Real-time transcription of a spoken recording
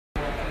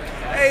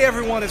Hey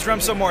everyone, it's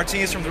Remso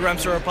Martinez from the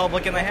Remso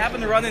Republic, and I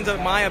happen to run into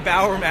Myah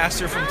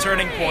Baeza from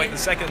Turning Point, the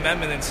Second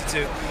Amendment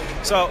Institute.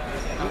 So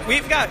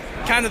we've got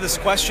kind of this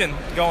question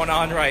going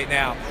on right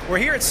now. We're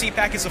here at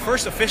CPAC. It's the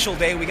first official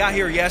day. We got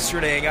here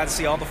yesterday and got to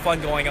see all the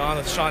fun going on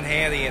with Sean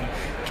Hannity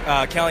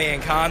and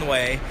Kellyanne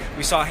Conway.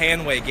 We saw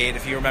Hanway Gate,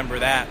 if you remember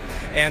that.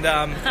 And,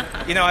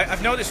 you know,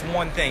 I've noticed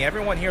one thing.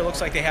 Everyone here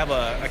looks like they have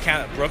a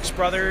account of Brooks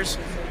Brothers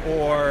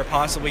or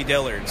possibly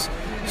Dillard's.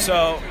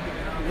 So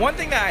one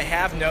thing that I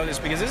have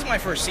noticed, because this is my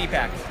first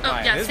CPAC,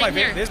 this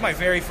is my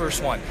very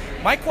first one.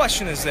 My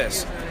question is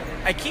this.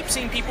 I keep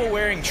seeing people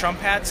wearing Trump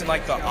hats in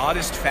like the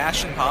oddest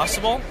fashion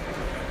possible,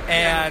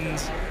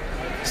 and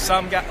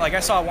some guy, like I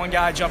saw one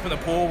guy jump in the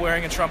pool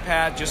wearing a Trump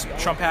hat, just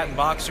Trump hat and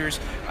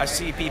boxers. I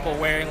see people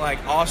wearing like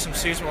awesome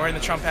suits and wearing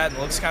the Trump hat, and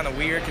it looks kind of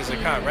weird because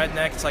they're kind of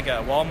redneck. It's like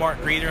a Walmart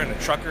greeter and a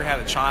trucker had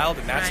a child,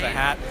 and that's the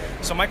hat.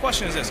 So my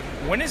question is this: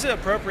 when is it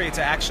appropriate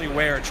to actually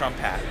wear a Trump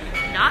hat?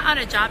 Not on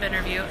a job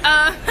interview.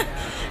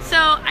 So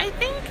I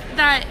think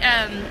that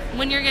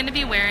when you're going to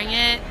be wearing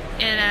it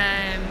in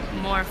a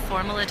more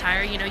formal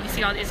attire, you know, you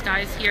see all these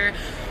guys here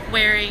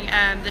wearing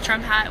the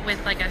Trump hat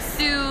with like a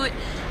suit.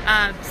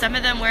 Some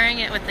of them wearing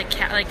it with the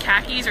like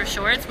khakis or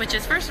shorts, which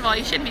is, first of all,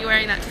 you shouldn't be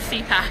wearing that to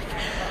CPAC.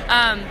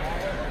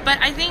 But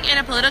I think in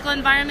a political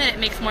environment, it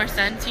makes more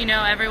sense. You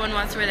know, everyone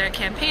wants to wear their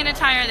campaign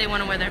attire. They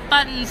want to wear their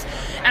buttons.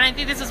 And I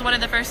think this is one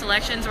of the first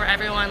elections where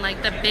everyone,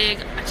 like, the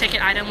big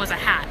ticket item was a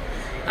hat,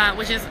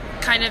 which is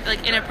kind of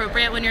like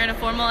inappropriate when you're in a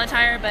formal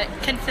attire. But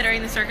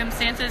considering the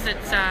circumstances, it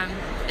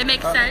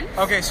makes sense.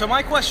 Okay, so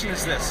my question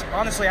is this.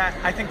 Honestly,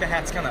 I think the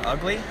hat's kind of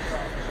ugly.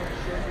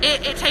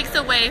 It takes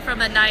away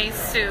from a nice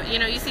suit. You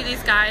know, you see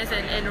these guys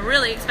in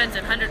really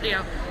expensive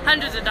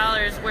hundreds of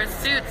dollars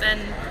worth suits, and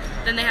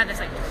then they have this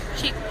like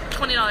cheap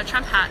 $20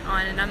 Trump hat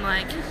on, and I'm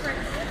like,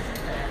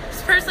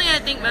 personally, I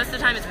think most of the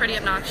time it's pretty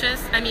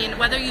obnoxious. I mean,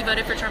 whether you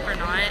voted for Trump or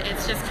not,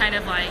 it's just kind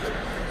of like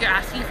you're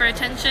asking for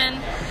attention,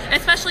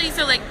 especially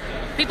so like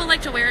people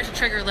like to wear it to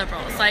trigger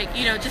liberals, like,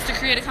 you know, just to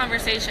create a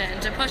conversation,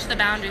 to push the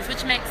boundaries,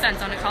 which makes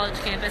sense on a college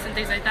campus and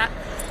things like that.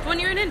 But when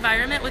you're in an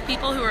environment with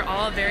people who are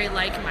all very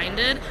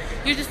like-minded,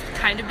 you're just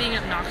kind of being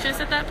obnoxious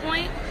at that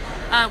point.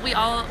 We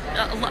all,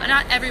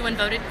 not everyone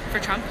voted for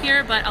Trump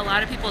here, but a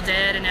lot of people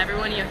did, and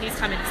everyone, you know, he's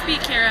coming to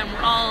speak here, and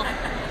we're all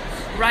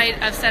right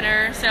of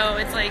center, so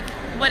it's like,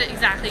 what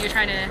exactly you're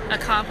trying to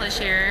accomplish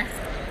here?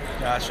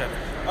 Gotcha.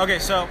 Okay,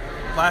 so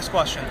last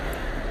question.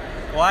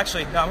 Well,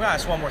 actually, no, I'm going to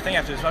ask one more thing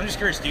after this, but I'm just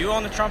curious, do you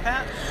own the Trump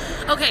hat?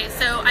 Okay,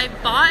 so I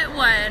bought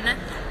one,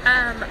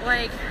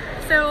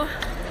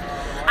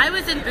 I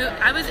was in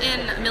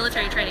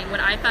military training when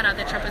I found out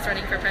that Trump was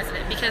running for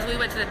president, because we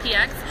went to the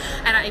PX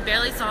and I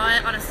barely saw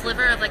it on a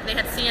sliver of, like, they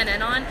had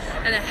CNN on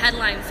and the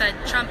headline said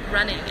Trump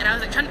running, and I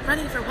was like, Trump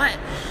running for what?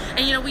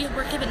 And, you know, we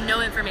were given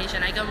no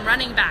information. I come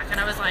running back and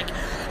I was like,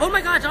 oh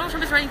my god, Donald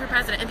Trump is running for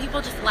president, and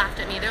people just laughed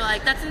at me. They're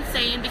like, that's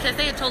insane, because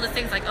they had told us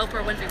things like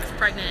Oprah Winfrey was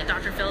pregnant and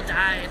Dr. Phil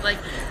died, like,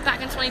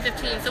 back in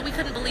 2015, so we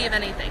couldn't believe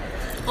anything.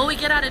 Well, we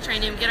get out of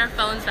training, we get our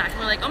phones back, and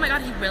we're like, oh my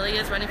god, he really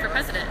is running for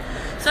president.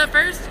 So at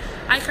first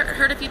I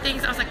heard a few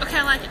things. I was like, okay,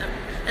 I like him.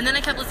 And then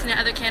I kept listening to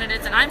other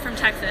candidates, and I'm from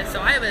Texas, so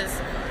I was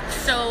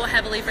so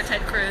heavily for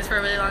Ted Cruz for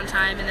a really long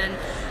time. And then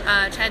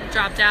Ted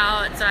dropped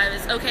out, so I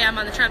was, okay, I'm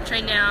on the Trump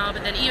train now.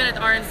 But then even at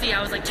the RNC,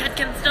 I was like, Ted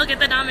can still get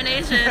the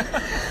nomination.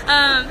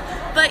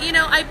 But, you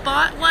know, I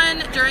bought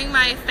one during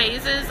my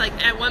phases. Like,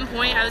 at one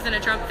point, I was in a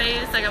Trump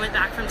phase. Like, I went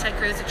back from Ted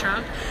Cruz to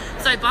Trump.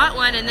 So I bought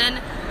one, and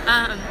then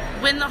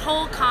when the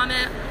whole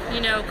comment,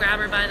 you know, grab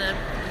her by the,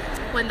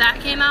 when that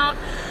came out,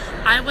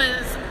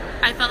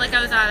 I felt like I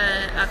was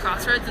at a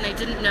crossroads, and I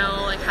didn't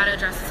know, like, how to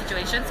address the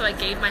situation, so I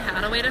gave my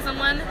hat away to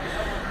someone.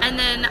 And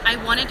then I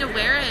wanted to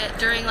wear it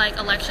during, like,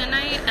 election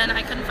night, and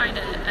I couldn't find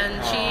it,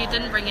 and she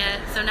didn't bring it,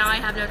 so now I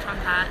have no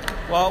Trump hat.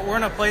 Well, we're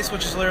in a place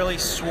which is literally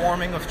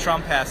swarming with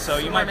Trump hats, so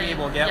you might be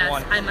able to get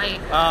one. Yes, I might.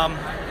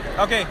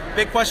 Okay,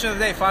 big question of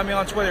the day. Find me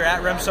on Twitter,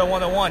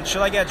 @Remso101.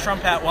 Should I get a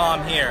Trump hat while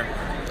I'm here?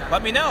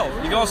 Let me know.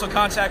 You can also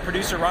contact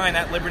producer Ryan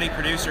at Liberty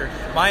Producer.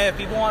 Myah, if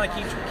people want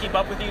to keep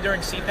up with you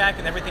during CPAC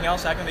and everything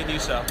else, how can they do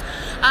so?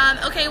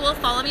 Okay, well,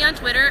 follow me on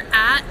Twitter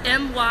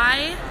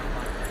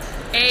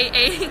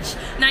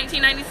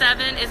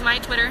 @MYAH1997 is my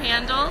Twitter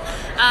handle.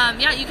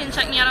 Yeah, you can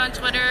check me out on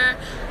Twitter.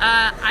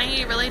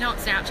 I really don't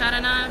Snapchat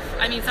enough.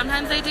 I mean,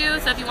 sometimes I do,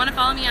 so if you want to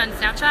follow me on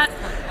Snapchat,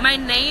 my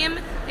name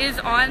is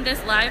on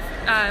this live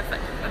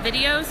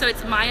video, so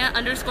it's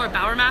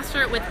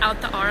Myah_Bowermaster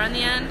without the R on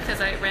the end, because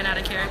I ran out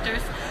of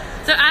characters.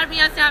 So add me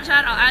on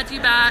Snapchat, I'll add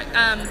you back.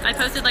 I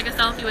posted like a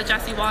selfie with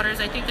Jesse Waters.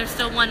 I think there's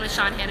still one with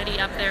Sean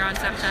Hannity up there on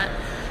Snapchat.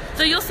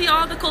 So you'll see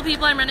all the cool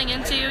people I'm running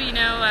into, you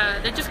know,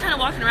 they're just kind of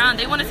walking around.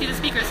 They want to see the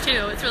speakers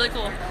too. It's really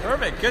cool.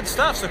 Perfect, good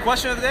stuff. So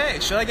question of the day,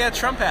 should I get a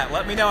Trump hat?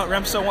 Let me know at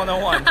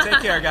Remso101. Take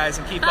care, guys,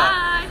 and keep up.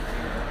 Bye.